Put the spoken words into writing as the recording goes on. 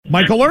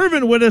Michael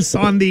Irvin with us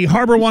on the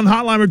Harbor One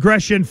Hotline with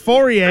Gresham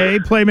Fourier.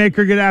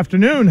 Playmaker, good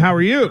afternoon. How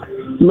are you?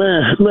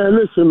 Man,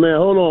 listen, man.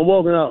 Hold on. I'm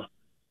walking out.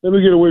 Let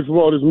me get away from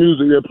all this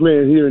music they're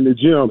playing here in the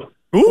gym.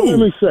 Ooh. Let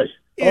me say.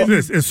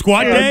 Is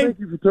squat day? Thank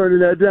you for turning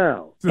that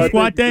down. Is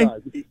squat day?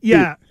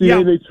 Yeah. See,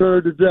 they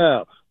turned it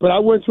down. But I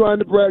wasn't trying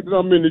to brag that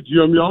I'm in the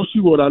gym. Y'all see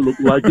what I look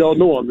like. Y'all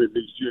know I'm in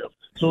this gym.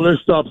 So let's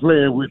stop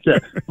playing with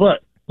that.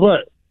 But,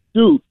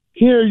 dude,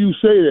 hearing you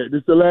say that,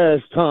 this is the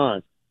last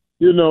time.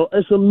 You know,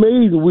 it's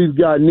amazing we've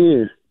gotten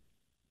in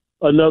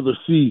another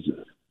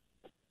season.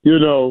 You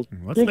know,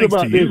 think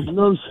about this.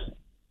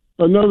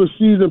 Another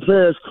season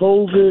past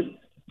COVID,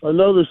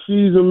 another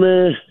season,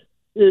 man.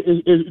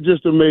 It's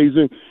just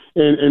amazing,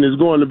 and it's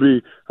going to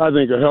be, I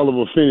think, a hell of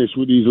a finish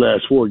with these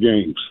last 4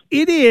 games.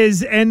 It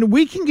is, and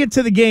we can get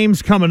to the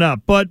games coming up.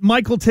 But,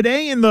 Michael,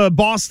 today in the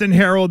Boston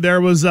Herald, there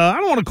was, I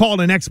don't want to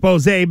call it an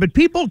expose, but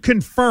people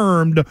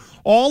confirmed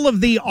all of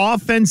the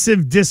offensive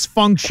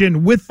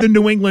dysfunction with the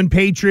New England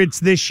Patriots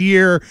this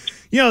year.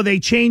 You know, they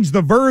changed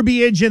the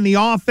verbiage in the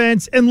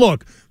offense. And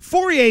look,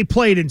 Fourier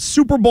played in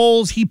Super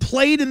Bowls. He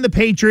played in the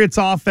Patriots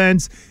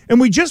offense. And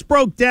we just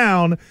broke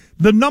down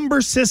the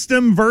number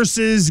system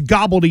versus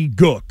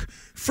gobbledygook.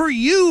 For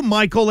you,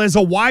 Michael, as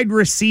a wide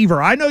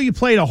receiver, I know you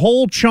played a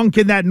whole chunk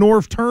in that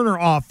Norv Turner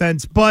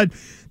offense, but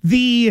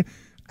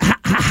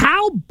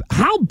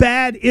how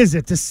bad is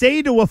it to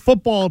say to a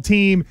football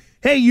team,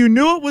 hey, you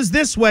knew it was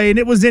this way and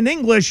it was in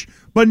English,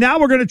 but now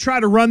we're going to try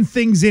to run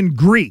things in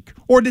Greek?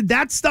 Or did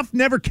that stuff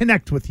never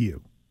connect with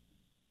you?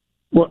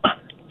 Well,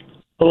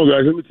 hold on,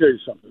 guys. Let me tell you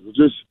something.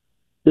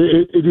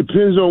 It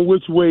depends on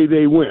which way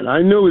they went.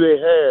 I know they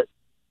had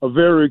a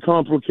very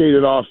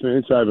complicated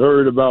offense. I've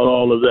heard about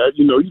all of that.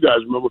 You know, you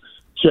guys remember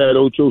Chad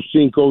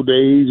Ochocinco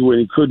days when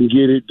he couldn't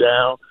get it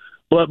down.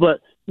 But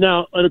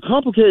now, in a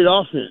complicated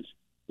offense,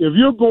 if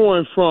you're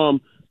going from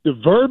the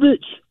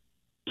verbiage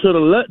to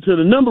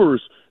the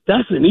numbers,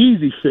 that's an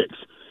easy fix.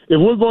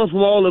 If we're going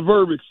from all the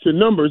verbiage to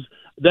numbers,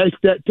 that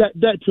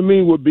to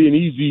me would be an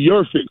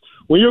easier fix.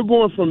 When you're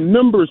going from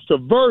numbers to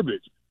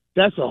verbiage,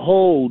 that's a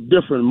whole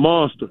different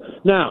monster.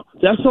 Now,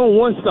 that's on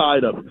one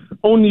side of it.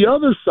 On the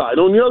other side,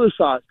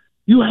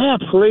 you have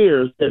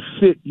players that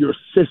fit your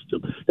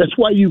system. That's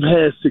why you've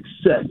had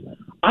success.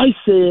 I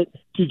said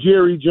to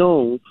Jerry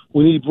Jones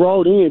when he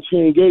brought in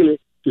Chan Gailey,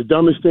 the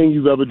dumbest thing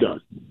you've ever done.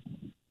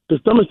 The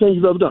dumbest thing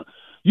you've ever done.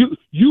 You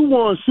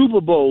won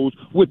Super Bowls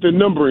with the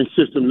numbering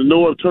system, the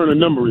Norv Turner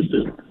numbering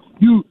system.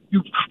 You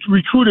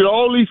recruited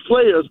all these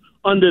players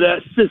under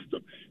that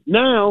system.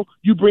 Now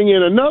you bring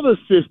in another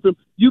system.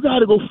 You got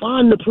to go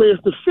find the players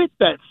to fit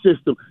that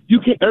system. You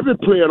can't. Every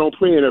player don't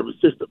play in every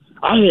system.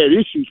 I had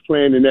issues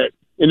playing in that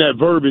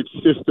verbiage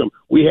system.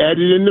 We had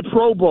it in the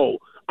Pro Bowl.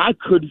 I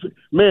could,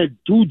 man,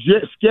 do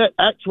jet scat,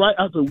 act right.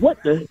 I said,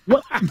 what? And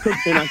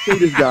I say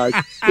this, guys,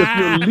 if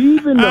you're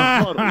leaving the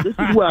huddle, this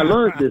is where I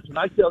learned this, and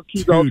I tell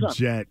kids all the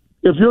time.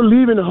 If you're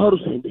leaving the huddle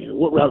saying, man,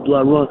 what route do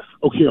I run?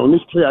 Okay, on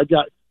this play I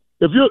got.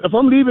 If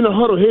I'm leaving the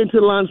huddle heading to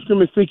the line of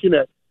scrimmage thinking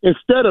that,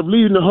 instead of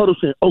leaving the huddle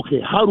saying, okay,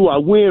 how do I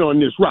win on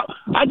this route?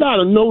 I got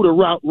to know the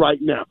route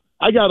right now.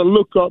 I got to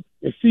look up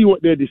and see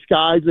what they're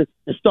disguising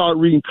and start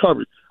reading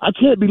coverage. I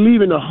can't be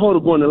leaving the huddle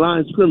going to the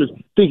line of scrimmage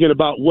thinking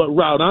about what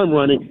route I'm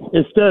running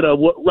instead of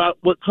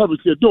what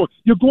coverage they're doing.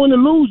 You're going to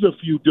lose if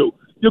you do.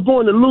 You're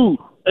going to lose.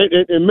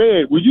 And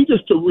man, when you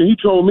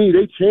told me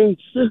they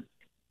changed system,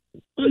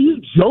 are you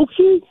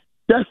joking?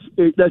 That's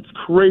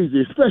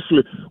crazy,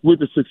 especially with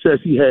the success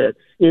he had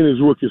in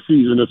his rookie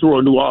season to throw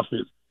a new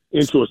offense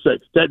into a set.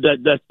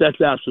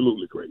 That's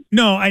absolutely crazy.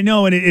 No, I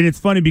know, and it's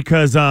funny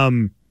because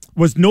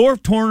was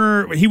Norv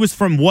Turner? He was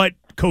from what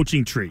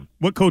coaching tree?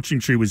 What coaching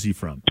tree was he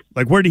from?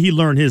 Like, where did he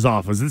learn his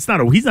offense? He's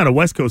not a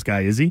West Coast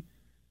guy, is he?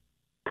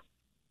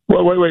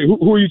 Well, wait.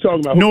 Who are you talking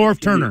about? Norv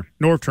Turner.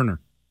 Norv Turner.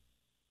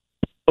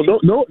 Oh,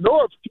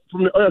 Norv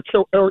from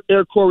the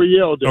Air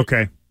Coryell days.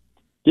 Okay.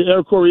 The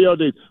Air Coryell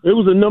days. It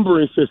was a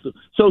numbering system.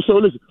 So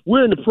listen,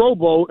 we're in the Pro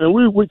Bowl, and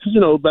we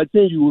back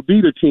then you would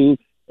beat a team,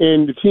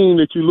 and the team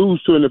that you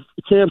lose to in the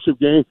championship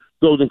game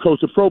goes and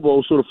coach the Pro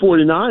Bowl. So the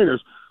 49ers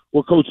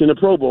were coaching the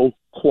Pro Bowl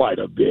quite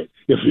a bit,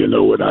 if you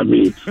know what I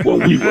mean, when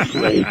we were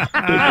playing.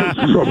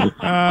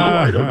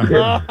 Quite a bit.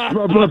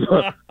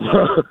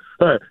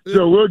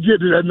 So we'll get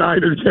to that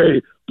Niners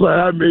game, but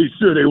I made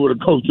sure they were the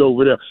coach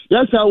over there.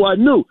 That's how I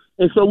knew.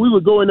 And so we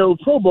would go in the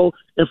Pro Bowl,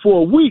 and for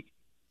a week,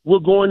 we're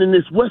going in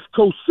this West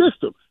Coast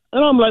system.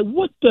 And I'm like,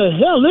 what the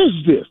hell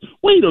is this?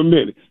 Wait a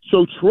minute.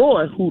 So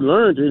Troy, who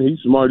learned it, he's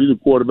smart, he's a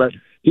quarterback,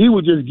 he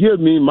would just give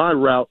me my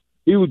route.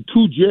 He would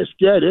 2 jet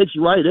scat, X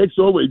right, X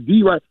over,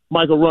 D right.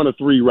 Michael run a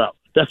 3 route.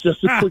 That's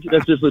just a quick.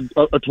 That's just a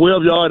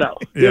 12-yard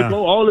out. Yeah.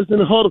 Go all this in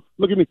the huddle.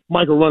 Look at me,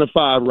 Michael run a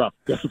 5 route.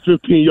 That's a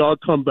 15-yard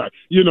comeback.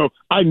 You know,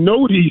 I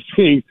know these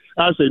things.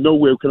 I say, no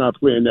way can I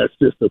play in that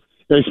system,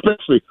 and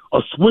especially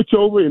a switch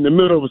over in the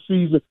middle of a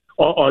season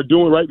or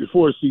doing right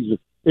before a season.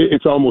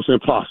 It's almost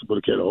impossible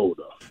to get a hold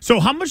of.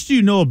 So, how much do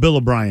you know of Bill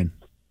O'Brien?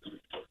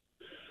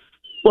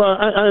 Well,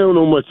 I don't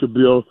know much of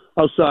Bill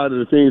outside of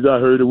the things I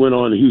heard that went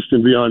on in Houston,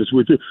 to be honest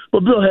with you.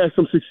 But Bill had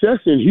some success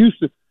in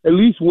Houston, at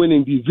least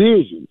winning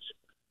divisions.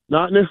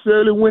 not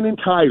necessarily winning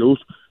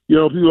titles. You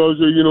know, people always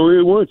say, you know,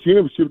 they won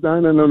championships.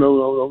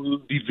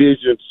 No.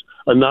 Divisions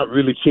are not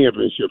really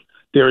championships.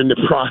 They're in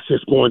the process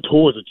going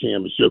towards a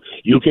championship.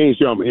 You can't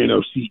say I'm an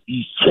NFC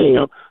East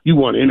champ. You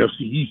want an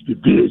NFC East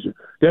division.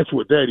 That's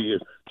what that is,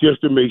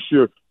 just to make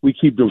sure we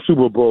keep them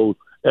Super Bowls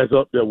as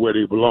up there where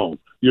they belong.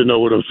 You know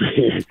what I'm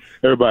saying?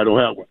 Everybody don't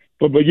have one.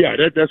 But yeah,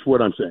 that's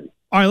what I'm saying.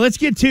 All right, let's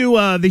get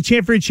to the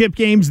championship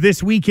games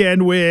this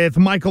weekend with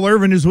Michael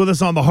Irvin, who's with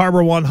us on the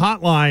Harbor One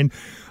hotline.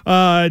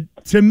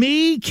 To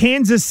me,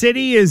 Kansas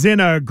City is in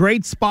a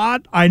great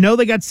spot. I know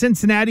they got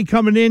Cincinnati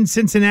coming in.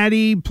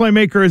 Cincinnati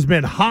playmaker has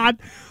been hot.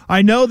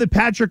 I know that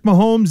Patrick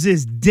Mahomes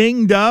is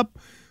dinged up.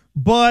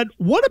 But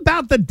what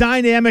about the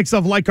dynamics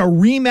of like a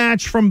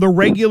rematch from the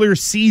regular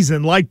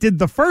season? Like, did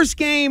the first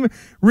game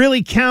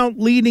really count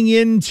leading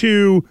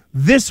into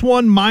this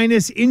one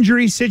minus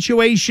injury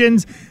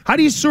situations? How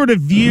do you sort of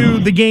view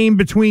the game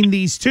between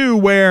these two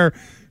where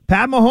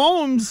Pat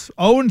Mahomes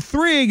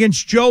 0-3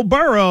 against Joe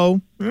Burrow?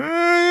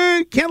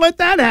 Can't let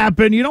that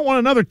happen. You don't want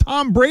another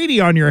Tom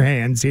Brady on your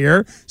hands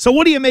here. So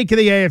what do you make of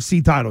the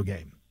AFC title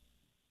game?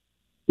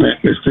 Man,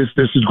 this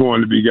is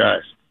going to be,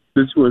 guys.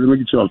 Let me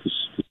get you off this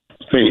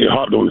thing.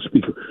 Hopped on the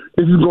speaker.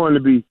 This is going to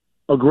be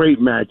a great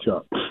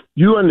matchup.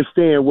 You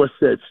understand what's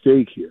at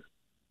stake here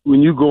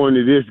when you go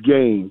into this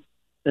game.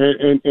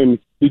 And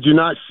did you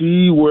not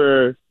see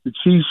where the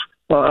Chiefs,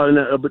 but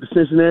the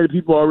Cincinnati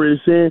people are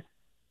already saying,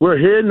 we're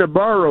heading to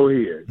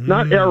Burrowhead,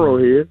 not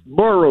Arrowhead,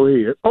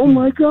 Burrowhead. Oh,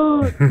 my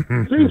God.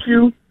 Thank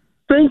you.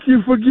 Thank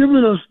you for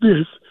giving us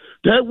this.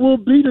 That will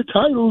be the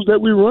titles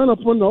that we run up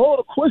on all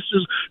the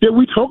questions that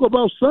we talk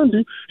about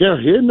Sunday. They're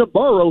heading to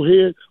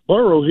Burrowhead,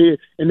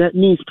 and that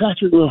means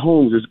Patrick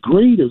Mahomes, as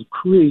great as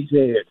Chris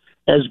had,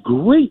 as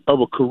great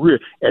of a career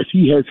as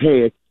he has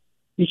had,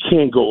 he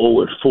can't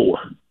go 0-4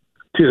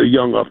 to the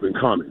young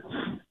up-and-coming.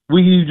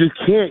 We just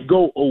can't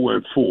go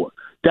 0-4.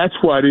 That's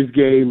why this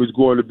game is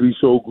going to be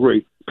so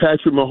great.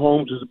 Patrick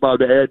Mahomes is about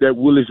to add that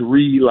Willis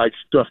Reed-like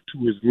stuff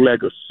to his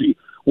legacy,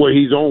 where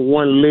he's on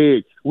one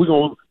leg. We're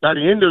going by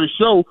the end of the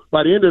show,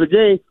 by the end of the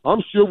game,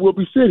 I'm sure we'll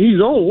be saying he's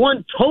on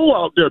one toe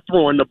out there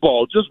throwing the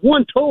ball, just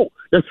one toe.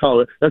 That's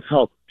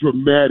how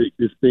dramatic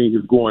this thing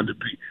is going to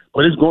be.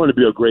 But it's going to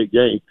be a great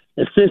game.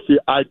 And Cincy,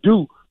 I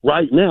do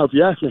right now, if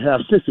you actually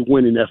have Cincy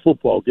winning that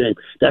football game,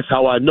 that's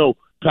how I know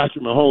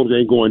Patrick Mahomes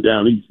ain't going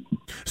down easy.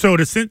 So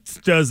does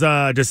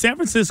San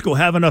Francisco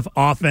have enough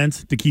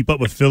offense to keep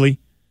up with Philly?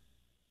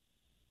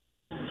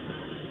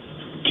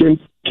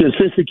 Can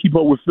Cincy keep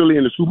up with Philly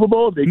in the Super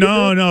Bowl?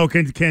 No.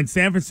 Can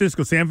San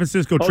Francisco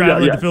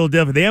travel into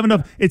Philadelphia? They have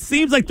enough. It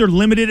seems like they're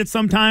limited at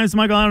sometimes,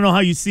 Michael. I don't know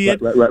how you see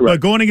it. Right. But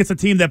going against a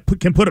team that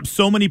can put up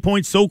so many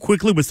points so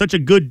quickly with such a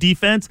good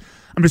defense,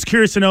 I'm just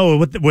curious to know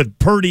with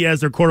Purdy as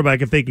their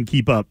quarterback if they can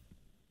keep up.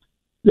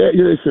 Yeah,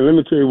 listen, let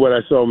me tell you what I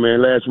saw,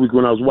 man. Last week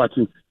when I was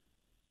watching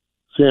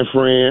San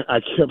Fran,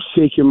 I kept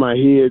shaking my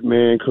head,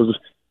 man, because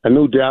I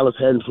knew Dallas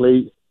hadn't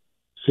played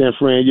San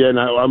Fran yet. And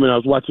I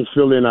was watching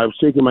Philly, and I was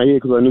shaking my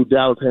head because I knew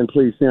Dallas hadn't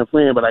played San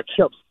Fran, but I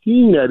kept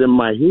seeing that in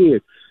my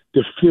head,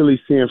 the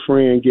Philly-San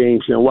Fran game,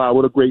 saying, wow,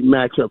 what a great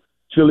matchup.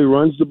 Philly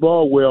runs the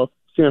ball well.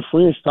 San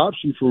Fran stops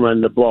you from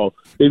running the ball.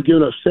 They've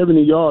given up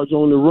 70 yards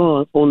on the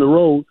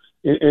road,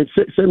 and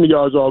 70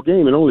 yards all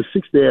game, and only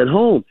 60 at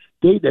home.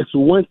 That's the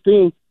one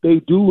thing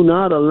they do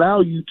not allow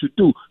you to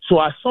do. So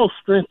I saw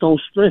strength on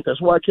strength. That's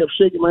why I kept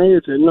shaking my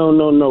head, saying,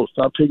 no,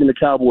 stop taking the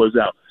Cowboys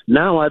out.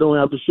 Now I don't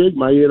have to shake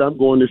my head. I'm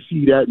going to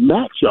see that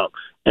matchup.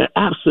 And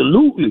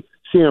absolutely,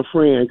 San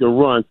Fran can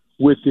run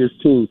with this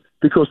team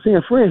because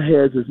San Fran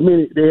has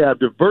they have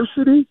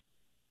diversity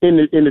in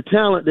the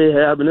talent they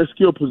have in their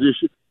skill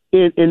position,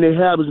 and they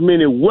have as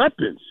many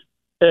weapons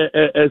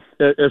as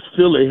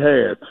Philly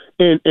has.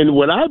 And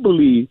what I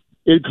believe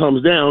it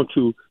comes down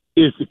to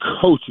is the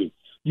coaching.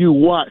 You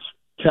watch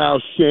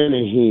Kyle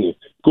Shanahan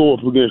go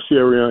up against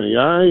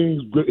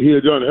Sirianni. He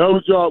has done a hell of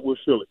a job with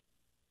Philly,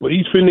 but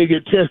he's finna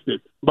get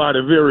tested by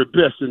the very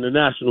best in the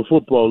National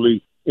Football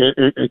League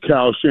and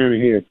Kyle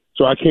Shanahan.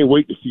 So I can't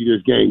wait to see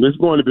this game. It's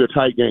going to be a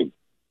tight game.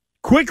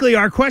 Quickly,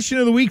 our question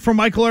of the week from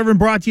Michael Irvin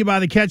brought to you by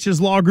the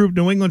Catches Law Group,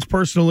 New England's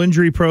personal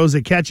injury pros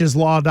at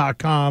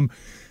catcheslaw.com.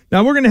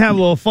 Now, we're going to have a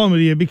little fun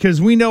with you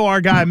because we know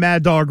our guy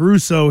Mad Dog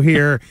Russo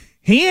here.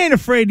 He ain't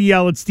afraid to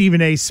yell at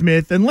Stephen A.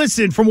 Smith. And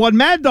listen, from what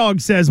Mad Dog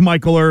says,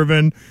 Michael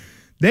Irvin,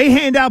 they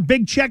hand out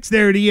big checks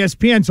there at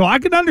ESPN, so I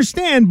can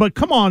understand, but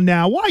come on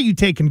now. Why are you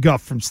taking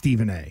guff from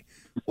Stephen A.?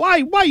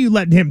 Why are you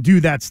letting him do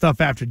that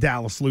stuff after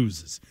Dallas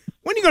loses?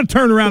 When are you going to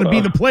turn around and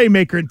be the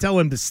playmaker and tell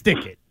him to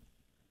stick it?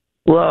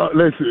 Well,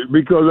 listen,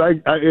 because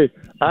I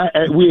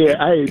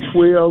had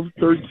 12,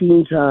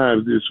 13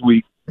 times this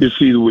week, this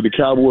season with the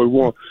Cowboys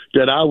won,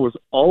 that I was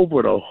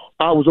over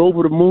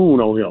the moon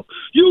on him.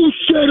 You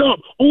shut up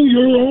on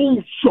your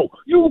own show.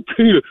 You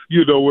can't,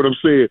 you know what I'm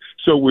saying?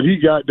 So when he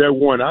got that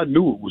one, I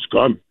knew it was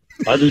coming.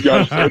 I just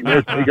got to sit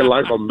there thinking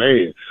like a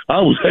man. I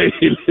was, hey,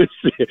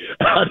 listen,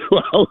 I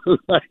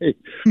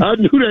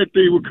knew that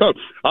thing would come.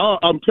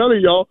 I'm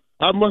telling y'all,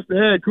 I must have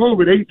had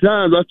COVID 8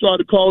 times. I tried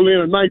to call in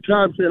a 9th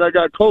time saying I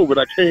got COVID.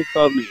 I can't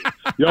come in.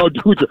 Y'all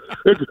do it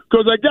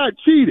because I got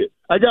cheated.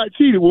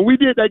 When we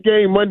did that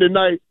game Monday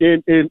night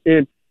in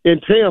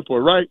Tampa,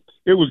 right?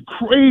 It was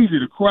crazy.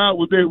 The crowd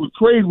was there. It was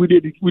crazy. We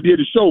did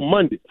the show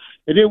Monday,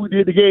 and then we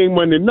did the game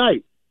Monday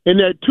night. And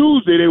that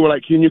Tuesday, they were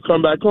like, "Can you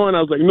come back on?"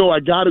 I was like, "No, I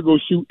got to go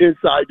shoot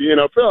inside the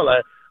NFL.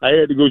 I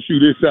had to go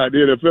shoot inside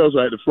the NFL, so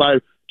I had to fly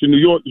to New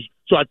York,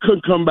 so I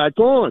couldn't come back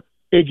on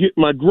and get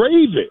my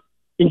gravy,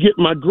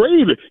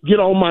 get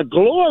all my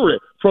glory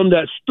from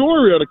that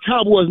story of the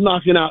Cowboys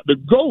knocking out the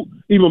GOAT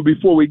even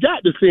before we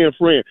got to San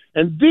Fran.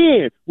 And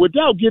then,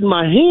 without getting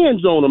my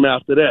hands on them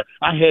after that,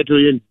 I had to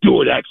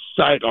endure that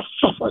sight or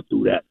suffer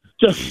through that.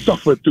 Just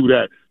suffer through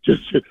that.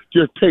 Just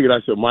take it."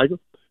 I said, "Michael,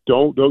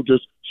 don't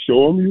just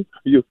show them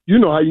you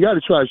know how you got to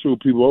try to show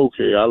people,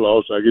 okay, I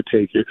lost, I can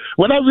take it.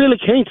 When I really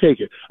can't take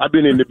it. I've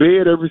been in the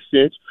bed ever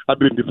since. I've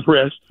been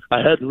depressed. I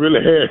hadn't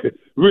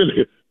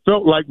really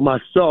felt like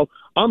myself.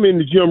 I'm in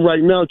the gym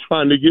right now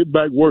trying to get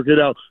back, work it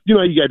out. You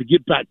know, you got to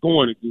get back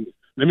going again.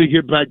 Let me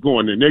get back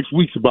going. The next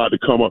week's about to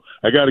come up.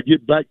 I got to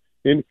get back,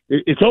 and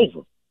it's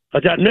over.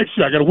 I got next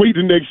year. I got to wait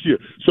the next year.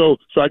 So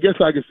I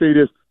guess I can say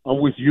this. I'm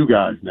with you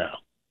guys now.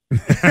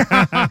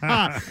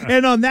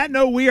 And on that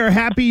note, we are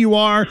happy you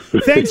are.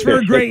 Thanks for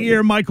a great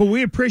year, Michael.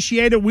 We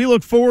appreciate it. We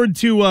look forward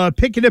to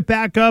picking it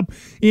back up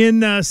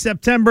in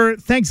September.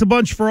 Thanks a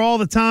bunch for all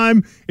the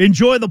time.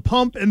 Enjoy the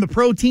pump and the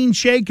protein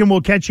shake, and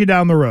we'll catch you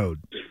down the road.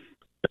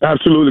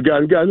 Absolutely,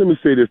 guys. Guys, let me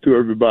say this to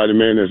everybody,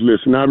 man, that's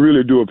listening. I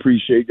really do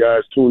appreciate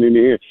guys tuning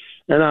in.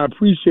 And I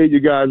appreciate you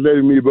guys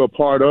letting me be a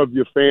part of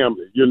your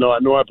family. You know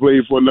I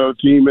played for another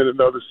team in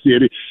another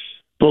city,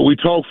 but we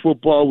talk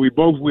football. We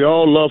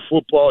all love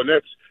football,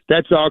 and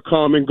that's our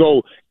common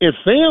goal. And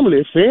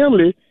family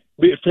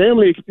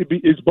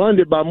is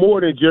bonded by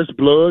more than just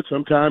blood.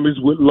 Sometimes it's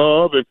with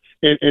love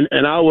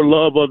and our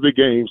love of the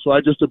game. So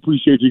I just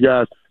appreciate you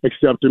guys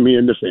accepting me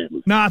in the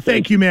family.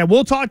 Thank you, man.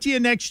 We'll talk to you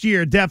next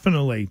year,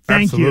 definitely.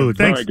 Thank you.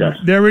 Thanks. All right,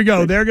 guys. There we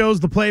go. There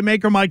goes the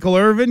playmaker, Michael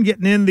Irvin,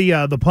 getting in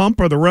the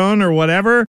pump or the run or whatever.